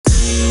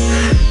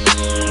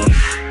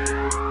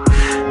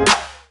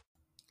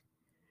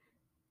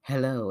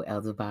Hello,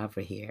 Elder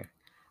Barbara here.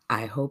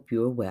 I hope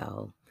you're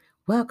well.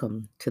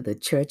 Welcome to the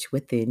Church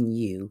Within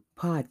You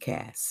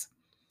podcast.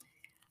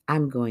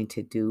 I'm going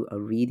to do a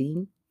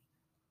reading,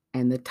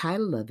 and the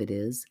title of it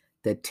is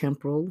The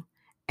Temporal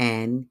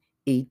and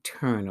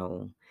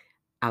Eternal.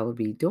 I will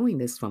be doing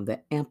this from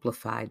the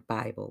Amplified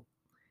Bible,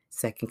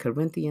 2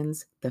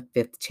 Corinthians, the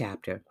 5th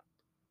chapter.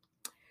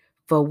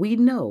 For we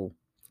know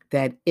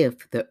that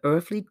if the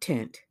earthly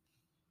tent,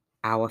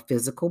 our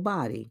physical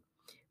body,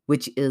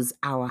 which is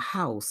our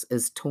house,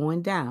 is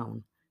torn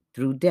down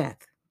through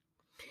death,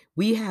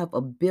 we have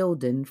a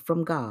building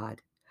from God,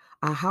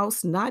 a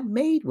house not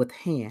made with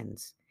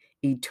hands,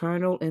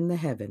 eternal in the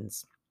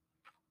heavens.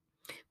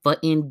 For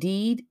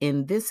indeed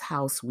in this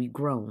house we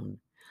groan,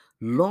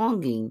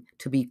 longing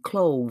to be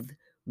clothed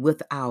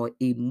with our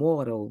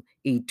immortal,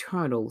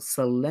 eternal,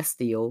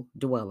 celestial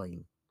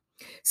dwelling,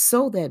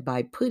 so that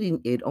by putting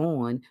it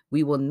on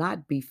we will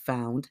not be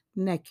found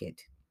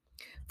naked.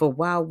 For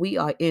while we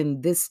are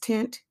in this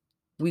tent,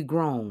 we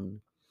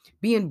groan,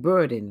 being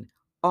burdened,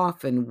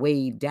 often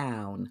weighed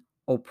down,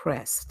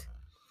 oppressed.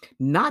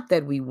 Not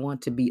that we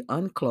want to be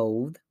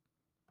unclothed,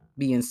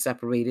 being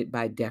separated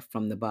by death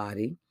from the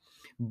body,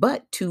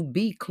 but to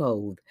be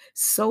clothed,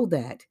 so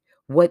that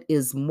what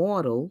is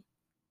mortal,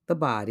 the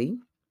body,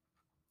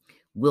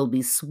 will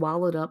be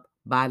swallowed up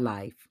by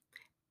life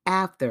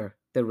after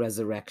the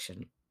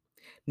resurrection.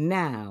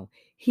 Now,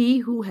 he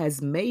who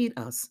has made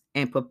us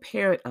and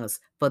prepared us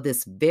for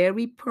this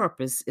very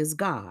purpose is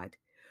God,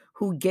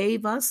 who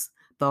gave us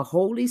the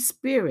Holy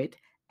Spirit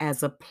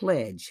as a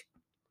pledge,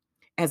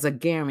 as a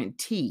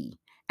guarantee,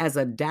 as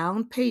a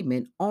down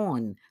payment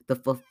on the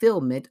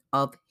fulfillment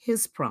of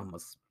his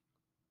promise.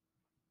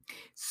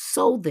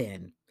 So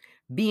then,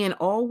 being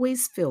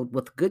always filled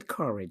with good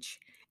courage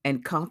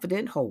and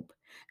confident hope,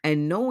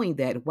 and knowing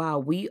that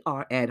while we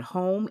are at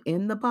home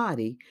in the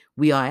body,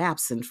 we are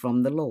absent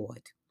from the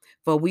Lord.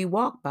 For we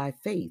walk by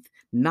faith,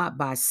 not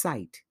by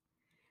sight,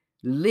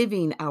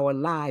 living our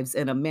lives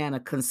in a manner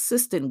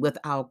consistent with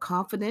our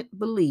confident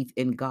belief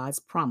in God's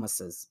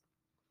promises.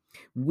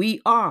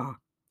 We are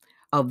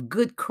of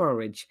good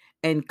courage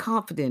and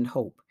confident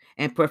hope,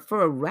 and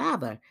prefer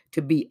rather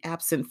to be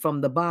absent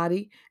from the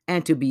body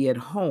and to be at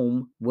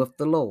home with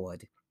the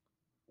Lord.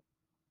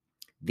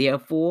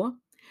 Therefore,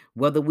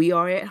 whether we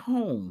are at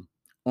home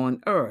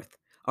on earth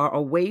or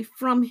away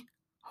from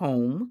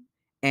home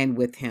and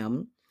with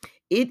Him,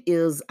 it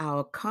is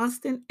our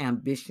constant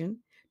ambition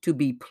to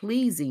be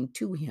pleasing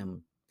to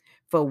Him.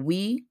 For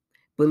we,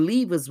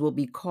 believers, will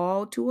be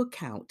called to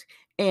account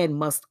and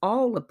must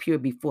all appear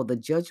before the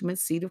judgment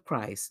seat of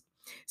Christ,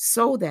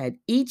 so that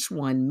each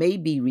one may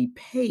be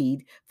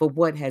repaid for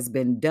what has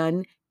been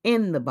done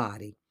in the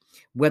body,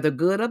 whether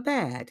good or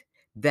bad.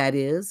 That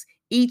is,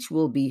 each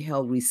will be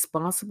held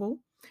responsible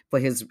for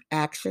his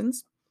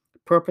actions,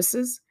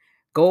 purposes,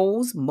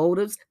 goals,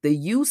 motives, the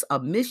use or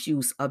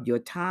misuse of your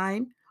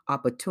time,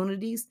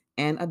 opportunities,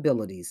 and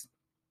abilities.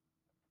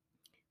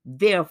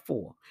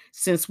 Therefore,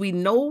 since we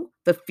know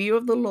the fear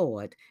of the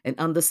Lord and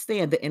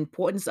understand the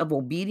importance of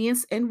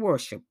obedience and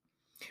worship,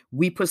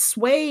 we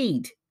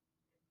persuade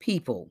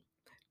people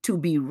to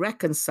be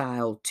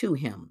reconciled to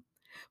Him.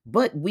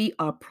 But we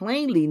are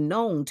plainly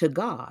known to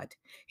God.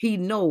 He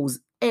knows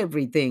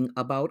everything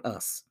about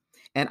us.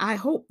 And I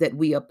hope that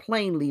we are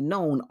plainly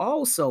known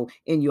also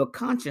in your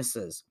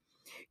consciences,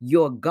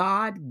 your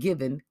God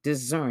given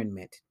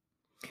discernment.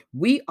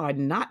 We are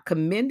not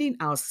commending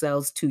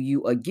ourselves to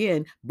you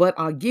again, but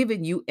are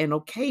giving you an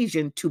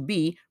occasion to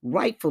be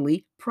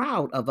rightfully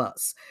proud of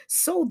us,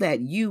 so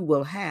that you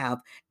will have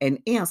an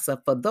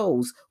answer for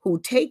those who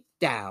take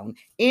down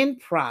in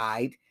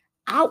pride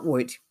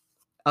outward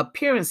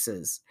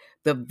appearances,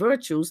 the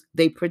virtues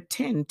they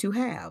pretend to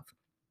have,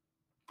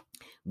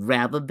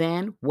 rather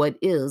than what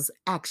is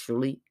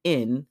actually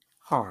in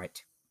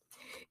heart.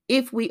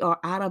 If we are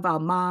out of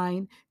our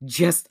mind,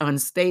 just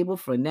unstable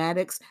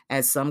fanatics,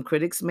 as some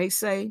critics may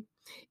say,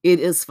 it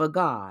is for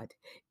God.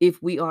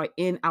 If we are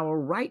in our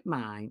right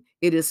mind,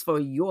 it is for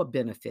your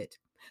benefit.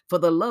 For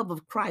the love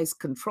of Christ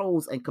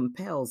controls and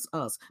compels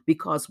us,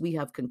 because we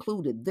have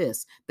concluded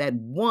this, that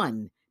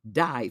one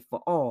died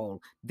for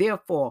all,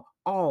 therefore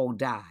all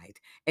died.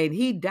 And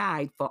he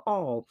died for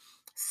all,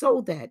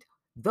 so that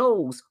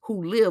those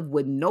who live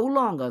would no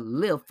longer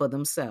live for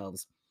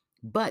themselves,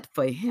 but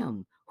for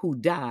him who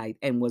died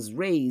and was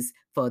raised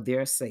for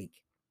their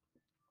sake.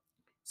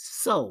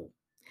 So,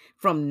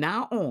 from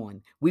now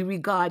on, we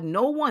regard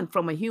no one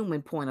from a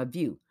human point of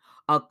view,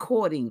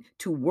 according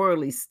to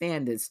worldly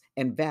standards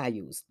and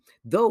values.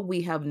 Though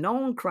we have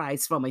known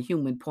Christ from a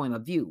human point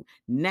of view,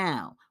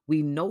 now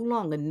we no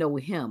longer know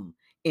him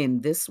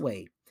in this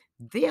way.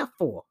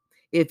 Therefore,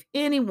 if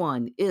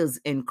anyone is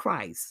in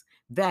Christ,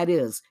 that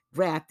is,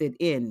 grafted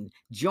in,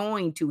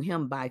 joined to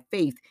him by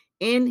faith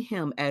in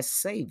him as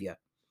Savior,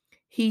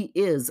 he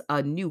is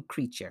a new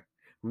creature,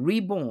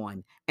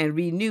 reborn and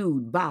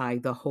renewed by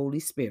the Holy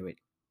Spirit.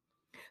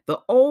 The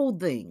old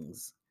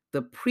things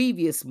The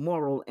previous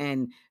moral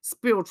and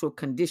spiritual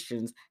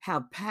conditions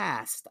have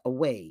passed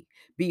away.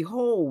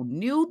 Behold,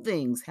 new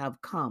things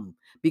have come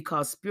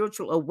because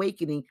spiritual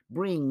awakening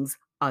brings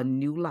a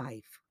new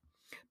life.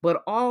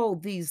 But all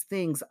these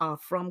things are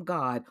from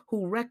God,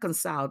 who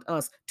reconciled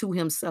us to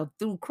himself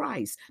through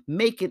Christ,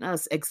 making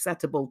us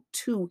acceptable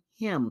to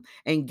him,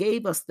 and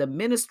gave us the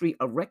ministry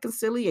of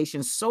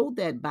reconciliation, so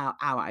that by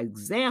our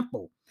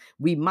example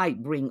we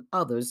might bring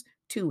others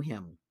to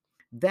him.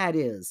 That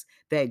is,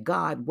 that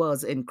God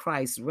was in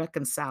Christ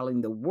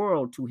reconciling the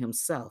world to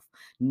himself,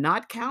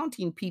 not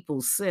counting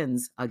people's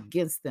sins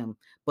against them,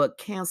 but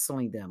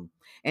canceling them.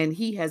 And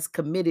he has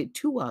committed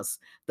to us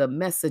the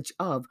message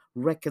of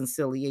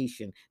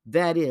reconciliation,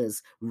 that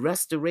is,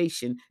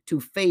 restoration to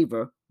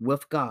favor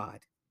with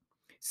God.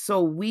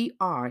 So we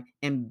are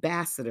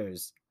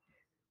ambassadors.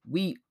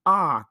 You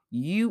are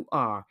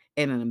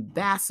an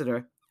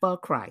ambassador for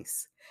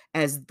Christ,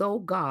 as though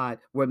God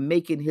were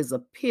making his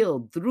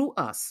appeal through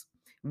us.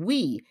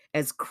 We,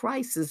 as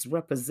Christ's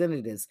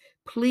representatives,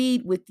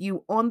 plead with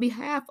you on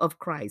behalf of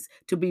Christ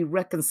to be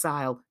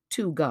reconciled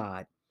to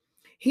God.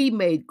 He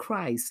made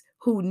Christ,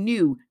 who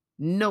knew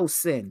no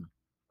sin,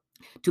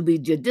 to be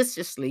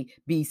judiciously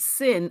be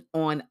sin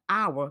on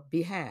our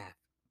behalf,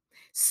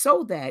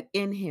 so that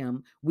in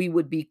him we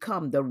would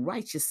become the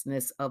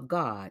righteousness of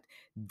God.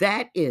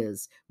 That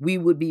is, we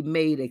would be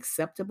made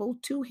acceptable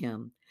to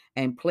him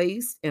and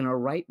placed in a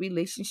right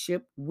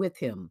relationship with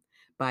him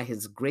by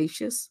his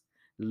gracious,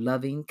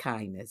 loving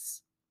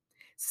kindness.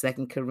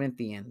 2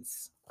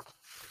 Corinthians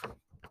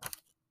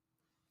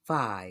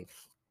 5,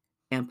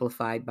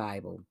 Amplified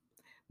Bible.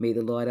 May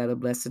the Lord add a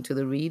blessing to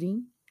the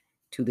reading,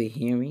 to the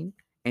hearing,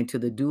 and to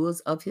the doers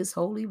of his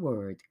holy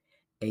word.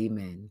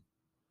 Amen.